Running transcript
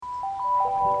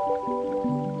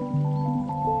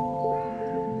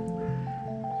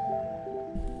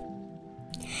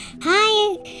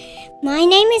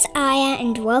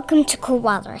welcome to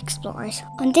Koala Explorers.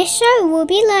 On this show, we'll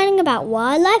be learning about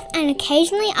wildlife and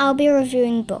occasionally I'll be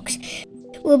reviewing books.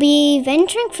 We'll be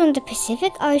venturing from the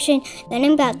Pacific Ocean,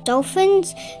 learning about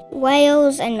dolphins,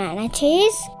 whales and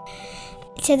manatees,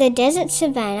 to the desert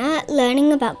savanna,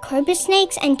 learning about cobra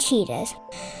snakes and cheetahs.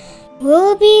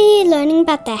 We'll be learning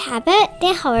about their habit,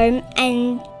 their home,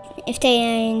 and if they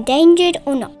are endangered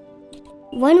or not.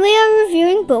 When we are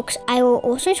reviewing books, I will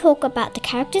also talk about the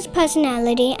character's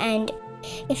personality and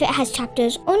if it has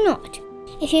chapters or not.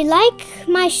 If you like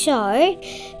my show,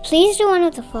 please do one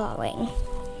of the following.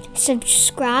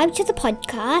 Subscribe to the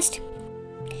podcast,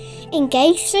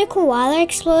 engage the Koala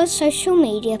Explorers social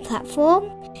media platform,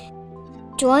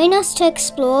 join us to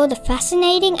explore the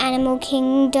fascinating animal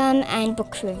kingdom and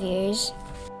book reviews.